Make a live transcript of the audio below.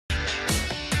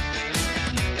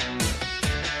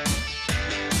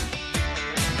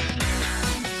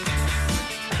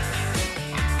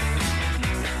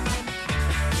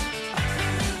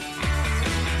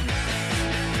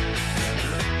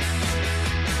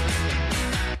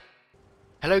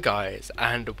Hello guys,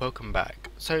 and welcome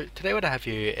back. So today what I have for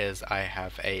you is I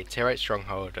have a tier 8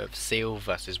 Stronghold of S3AL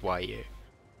versus WHYOU.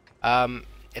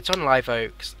 It's on Live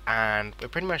Oaks, and we're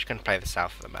pretty much going to play the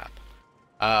south of the map.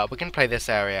 We're going to play this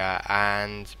area,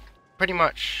 and pretty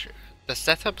much the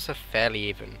setups are fairly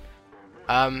even.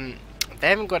 They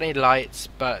haven't got any lights,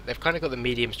 but they've kind of got the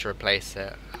mediums to replace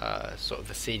it, sort of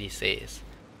the CDCs.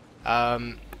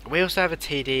 We also have a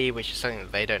TD, which is something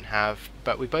that they don't have,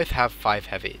 but we both have 5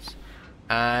 heavies.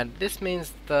 And this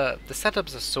means the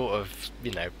setups are sort of,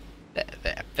 you know,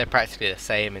 they're practically the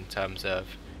same in terms of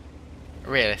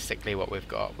realistically what we've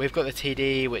got. We've got the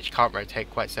TD, which can't rotate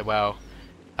quite so well.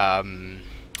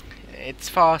 It's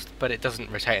fast, but it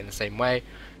doesn't rotate in the same way.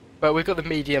 But we've got the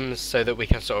mediums so that we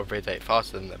can sort of rotate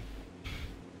faster than them.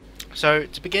 So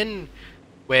to begin,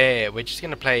 we're just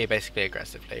going to play basically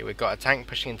aggressively. We've got a tank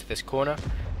pushing into this corner,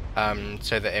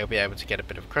 so that it'll be able to get a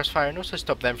bit of crossfire and also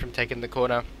stop them from taking the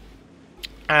corner.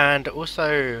 And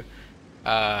also,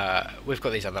 we've got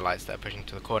these other lights that are pushing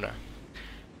to the corner.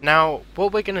 Now,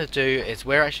 what we're going to do is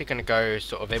we're actually going to go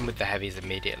sort of in with the heavies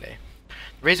immediately.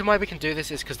 The reason why we can do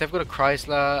this is because they've got a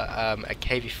Chrysler, a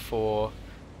KV4,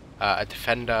 a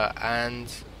Defender, and,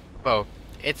 well,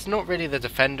 it's not really the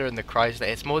Defender and the Chrysler,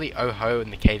 it's more the OHO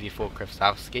and the KV4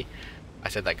 Krivsowski. I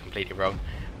said that completely wrong.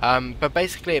 But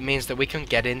basically it means that we can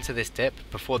get into this dip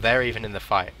before they're even in the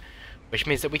fight. Which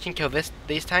means that we can kill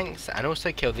these tanks and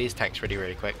also kill these tanks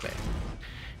really quickly.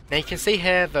 Now you can see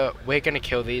here that we're going to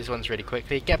kill these ones really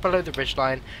quickly, get below the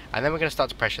ridgeline, and then we're going to start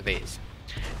to pressure these.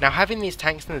 Now having these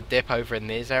tanks in the dip over in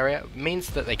this area means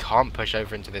that they can't push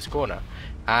over into this corner,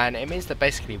 and it means that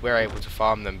basically we're able to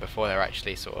farm them before they're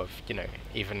actually sort of, you know,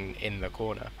 even in the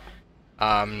corner.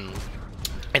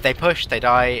 If they push, they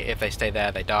die. If they stay there,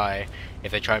 they die.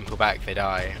 If they try and pull back, they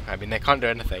die. I mean, they can't do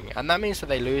anything. And that means that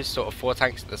they lose sort of 4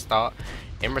 tanks at the start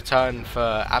in return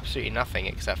for absolutely nothing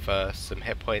except for some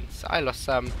hit points. I lost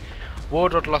some.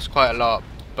 Warlord lost quite a lot,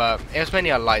 but it was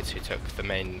mainly our lights who took the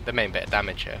main bit of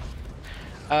damage here.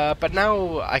 But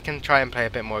now I can try and play a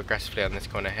bit more aggressively on this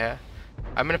corner here.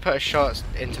 I'm going to put a shot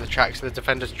into the track so the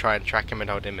defenders try and track him and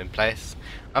hold him in place.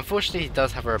 Unfortunately, he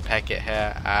does have a repair kit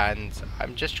here, and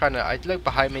I'm just trying to... I look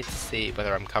behind me to see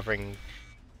whether I'm covering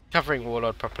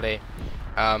Warlord properly.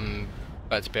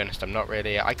 But to be honest, I'm not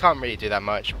really. I can't really do that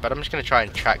much, but I'm just going to try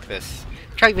and track this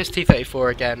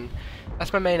T-34 again.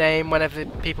 That's my main aim. Whenever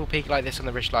people peek like this on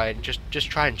the ridgeline, just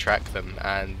try and track them,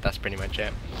 and that's pretty much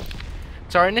it.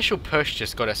 So our initial push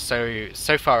just got us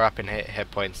so far up in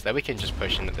hit points that we can just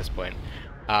push in at this point.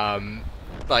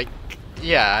 Like,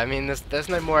 yeah, I mean, there's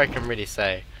no more I can really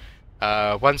say.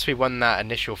 Once we won that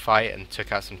initial fight and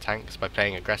took out some tanks by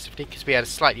playing aggressively, because we had a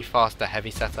slightly faster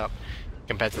heavy setup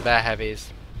compared to their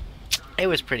heavies, it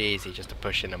was pretty easy just to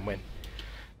push in and win.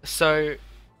 So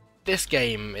this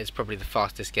game is probably the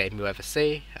fastest game you'll ever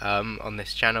see on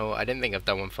this channel. I didn't think I've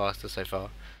done one faster so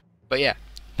far. But yeah,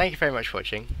 thank you very much for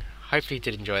watching. Hopefully you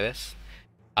did enjoy this.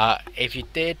 If you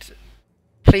did,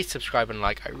 please subscribe and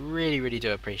like. I really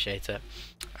do appreciate it.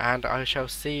 And I shall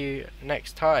see you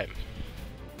next time.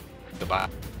 Goodbye.